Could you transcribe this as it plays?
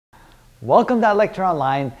Welcome to that lecture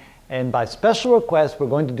online, and by special request we're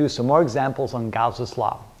going to do some more examples on Gauss's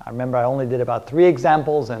law. I remember I only did about 3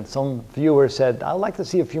 examples and some viewers said I'd like to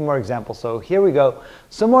see a few more examples, so here we go.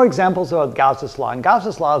 Some more examples about Gauss's law. And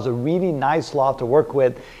Gauss's law is a really nice law to work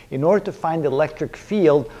with in order to find the electric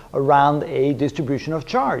field around a distribution of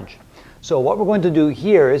charge. So what we're going to do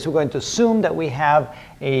here is we're going to assume that we have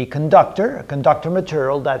a conductor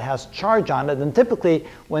material that has charge on it. And typically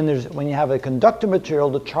when you have a conductor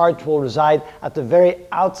material, the charge will reside at the very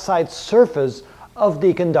outside surface of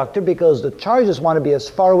the conductor because the charges want to be as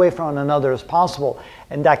far away from one another as possible.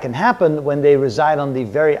 And that can happen when they reside on the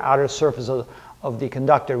very outer surface of the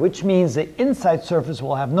conductor, which means the inside surface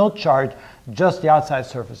will have no charge, just the outside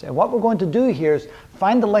surface. And what we're going to do here is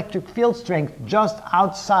find the electric field strength just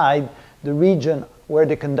outside the region where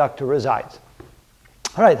the conductor resides.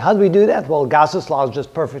 All right, how do we do that? Well, Gauss's law is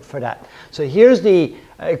just perfect for that. So here's the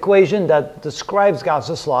equation that describes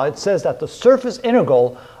Gauss's law. It says that the surface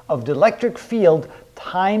integral of the electric field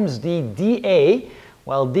times the dA.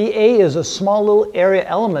 Well, dA is a small little area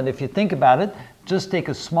element. If you think about it, just take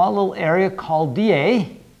a small little area called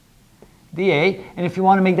dA, and if you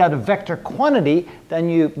want to make that a vector quantity, then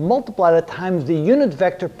you multiply that times the unit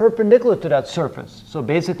vector perpendicular to that surface. So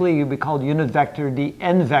basically, you would call the unit vector the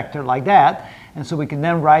n vector, like that. And so we can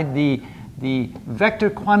then write the vector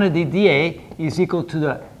quantity dA is equal to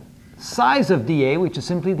the size of dA, which is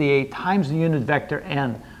simply dA, times the unit vector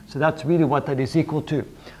n. So that's really what that is equal to.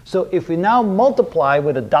 So if we now multiply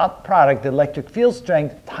with a dot product the electric field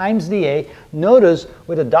strength times dA, notice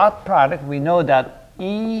with a dot product we know that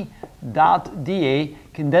E dot dA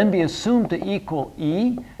can then be assumed to equal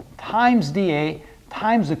E times dA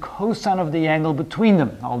times the cosine of the angle between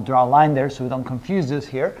them. I'll draw a line there so we don't confuse this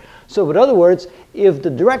here. So in other words, if the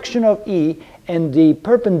direction of E and the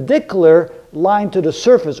perpendicular line to the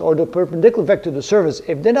surface, or the perpendicular vector to the surface,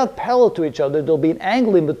 if they're not parallel to each other, there'll be an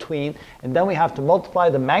angle in between, and then we have to multiply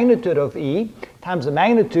the magnitude of E times the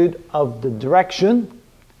magnitude of the direction,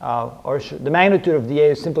 the magnitude of dA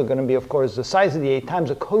is simply going to be, of course, the size of dA times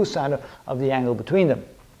the cosine of the angle between them.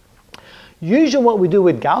 Usually what we do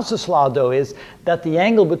with Gauss's law, though, is that the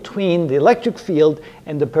angle between the electric field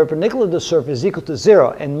and the perpendicular to the surface is equal to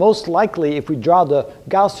 0. And most likely, if we draw the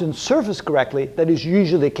Gaussian surface correctly, that is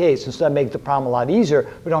usually the case. And so that makes the problem a lot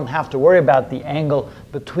easier. We don't have to worry about the angle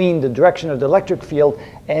between the direction of the electric field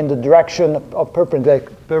and the direction of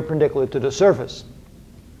perpendicular to the surface.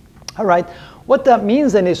 All right. What that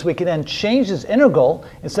means then is we can then change this integral.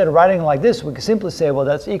 Instead of writing it like this, we can simply say, well,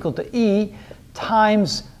 that's equal to E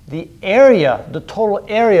times the area, the total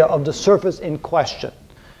area of the surface in question.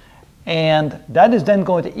 And that is then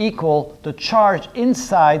going to equal the charge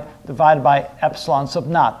inside divided by epsilon sub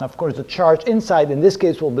naught. Now, of course, the charge inside in this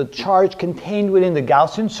case will be the charge contained within the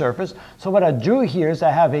Gaussian surface. So what I drew here is I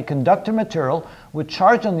have a conductor material with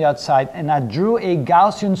charge on the outside, and I drew a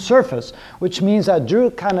Gaussian surface, which means I drew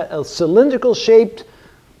kind of a cylindrical shaped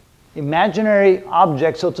imaginary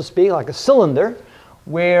object, so to speak, like a cylinder,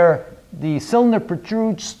 where the cylinder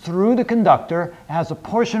protrudes through the conductor. It has a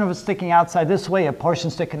portion of it sticking outside this way, a portion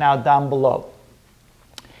sticking out down below.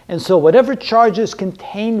 And so whatever charge is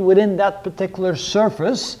contained within that particular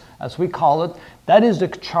surface, as we call it, that is the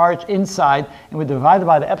charge inside, and we divide it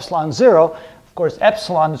by the epsilon 0. Of course,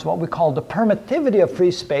 epsilon is what we call the permittivity of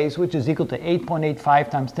free space, which is equal to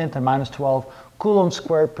 8.85 times 10 to the minus 12 coulombs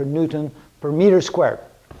squared per Newton per meter squared.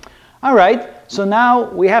 All right, so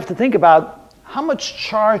now we have to think about how much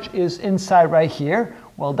charge is inside right here.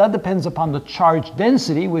 Well, that depends upon the charge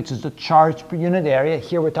density, which is the charge per unit area.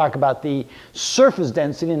 Here we're talking about the surface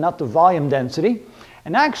density, not the volume density.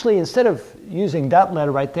 And actually, instead of using that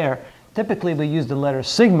letter right there, typically we use the letter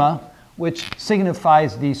sigma, which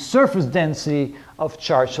signifies the surface density of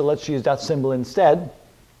charge. So let's use that symbol instead.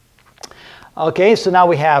 Okay, so now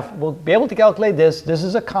we'll be able to calculate this. This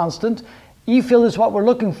is a constant. E field is what we're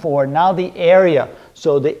looking for. Now the area.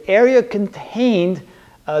 So the area contained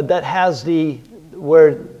that has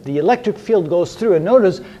where the electric field goes through. And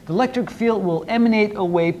notice the electric field will emanate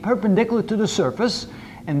away perpendicular to the surface,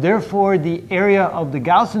 and therefore the area of the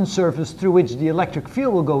Gaussian surface through which the electric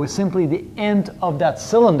field will go is simply the end of that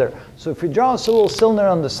cylinder. So if we draw a little cylinder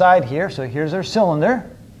on the side here, so here's our cylinder,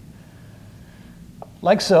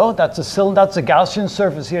 like so. That's a Gaussian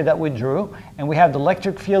surface here that we drew, and we have the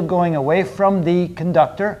electric field going away from the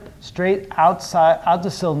conductor straight out the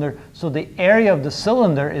cylinder. So the area of the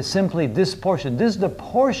cylinder is simply this portion. This is the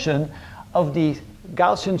portion of the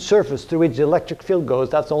Gaussian surface through which the electric field goes.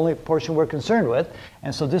 That's the only portion we're concerned with.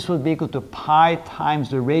 And so this would be equal to pi times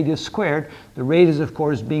the radius squared. The radius, of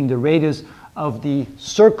course, being the radius of the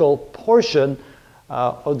circle portion,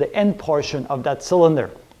 or the end portion of that cylinder.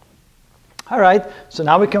 All right, so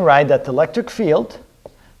now we can write that the electric field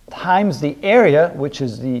times the area, which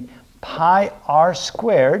is the pi r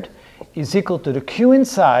squared, is equal to the q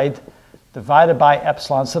inside divided by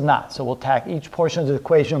epsilon sub naught. So we'll tack each portion of the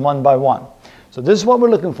equation one by one. So this is what we're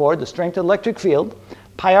looking for, the strength of the electric field.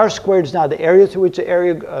 Pi r squared is now the area through which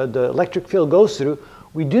the electric field goes through.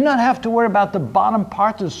 We do not have to worry about the bottom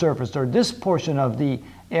part of the surface, or this portion of the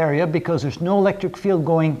area, because there's no electric field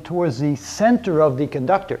going towards the center of the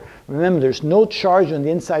conductor. Remember, there's no charge on the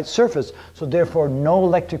inside surface, so therefore no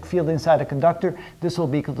electric field inside the conductor. This will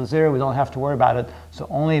be equal to 0. We don't have to worry about it. So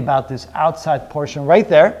only about this outside portion right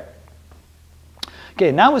there.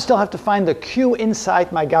 Okay, now we still have to find the Q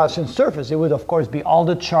inside my Gaussian surface. It would, of course, be all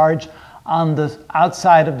the charge on the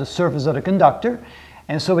outside of the surface of the conductor.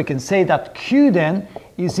 And so we can say that Q then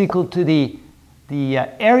is equal to the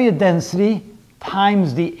area density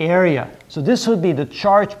times the area. So this would be the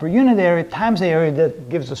charge per unit area times the area that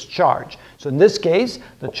gives us charge. So in this case,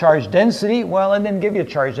 the charge density, well, I didn't give you a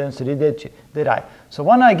charge density, did I? So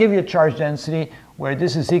why don't I give you a charge density where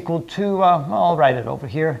this is equal to, well, I'll write it over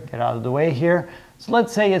here, get out of the way here. So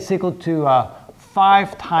let's say it's equal to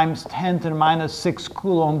 5 times 10 to the minus 6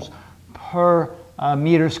 coulombs per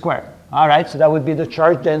meter squared. All right, so that would be the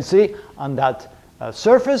charge density on that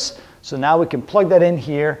surface. So now we can plug that in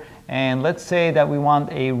here. And let's say that we want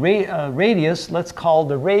a radius. Let's call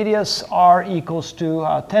the radius r equals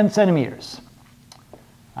to 10 centimeters.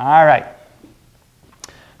 All right.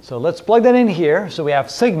 So let's plug that in here. So we have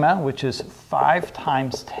sigma, which is 5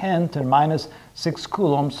 times 10 to the minus 6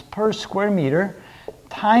 coulombs per square meter,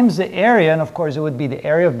 times the area. And of course, it would be the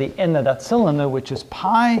area of the end of that cylinder, which is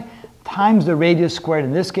pi times the radius squared.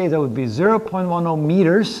 In this case, that would be 0.10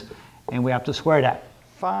 meters. And we have to square that.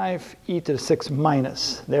 5e to the 6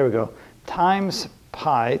 minus, there we go, times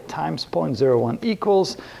pi times 0.01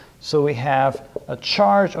 equals, so we have a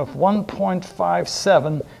charge of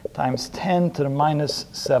 1.57 times 10 to the minus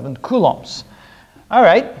 7 coulombs. All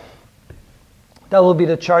right, that will be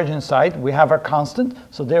the charge inside. We have our constant,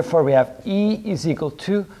 so therefore we have E is equal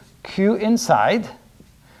to Q inside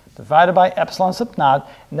divided by epsilon sub naught,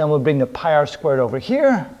 and then we'll bring the pi r squared over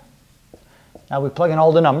here. Now we plug in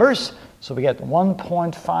all the numbers. So we get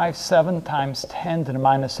 1.57 times 10 to the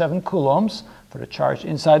minus 7 coulombs for the charge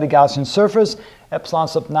inside the Gaussian surface. Epsilon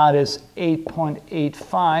sub naught is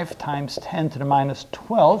 8.85 times 10 to the minus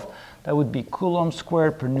 12. That would be coulomb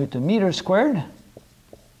squared per Newton meter squared.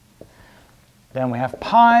 Then we have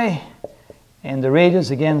pi, and the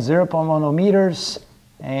radius, again, 0.10 meters,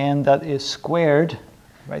 and that is squared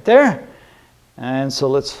right there. And so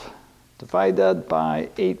let's divide that by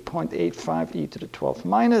 8.85 e to the 12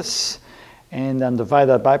 minus. And then divide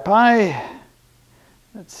that by pi.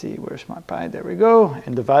 Let's see, where's my pi? There we go.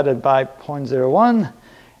 And divide it by 0.01.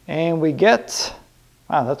 And we get,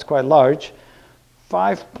 wow, that's quite large,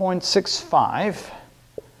 5.65.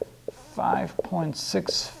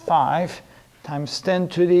 5.65 times 10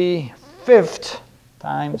 to the 5th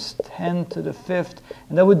times 10 to the 5th.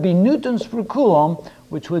 And that would be newtons per coulomb,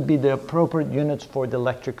 which would be the appropriate units for the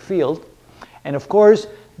electric field. And of course,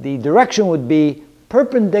 the direction would be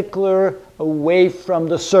perpendicular away from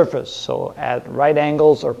the surface. So at right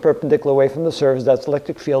angles or perpendicular away from the surface, that's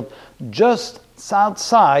electric field just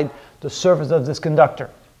outside the surface of this conductor.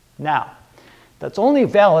 Now, that's only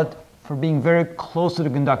valid for being very close to the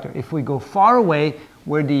conductor. If we go far away,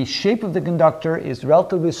 where the shape of the conductor is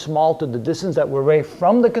relatively small to the distance that we're away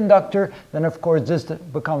from the conductor, then of course this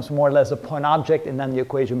becomes more or less a point object, and then the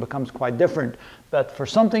equation becomes quite different. But for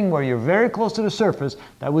something where you're very close to the surface,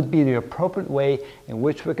 that would be the appropriate way in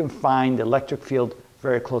which we can find the electric field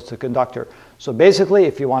very close to the conductor. So basically,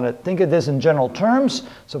 if you want to think of this in general terms,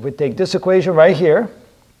 so if we take this equation right here,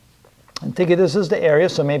 and think of this as the area,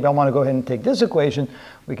 so maybe I want to go ahead and take this equation,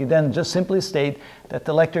 we could then just simply state that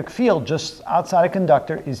the electric field just outside a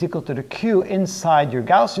conductor is equal to the Q inside your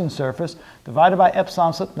Gaussian surface divided by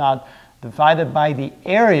epsilon sub naught divided by the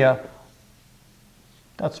area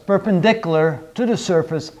that's perpendicular to the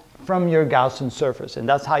surface from your Gaussian surface. And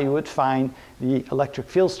that's how you would find the electric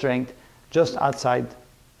field strength just outside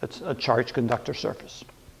a charged conductor surface.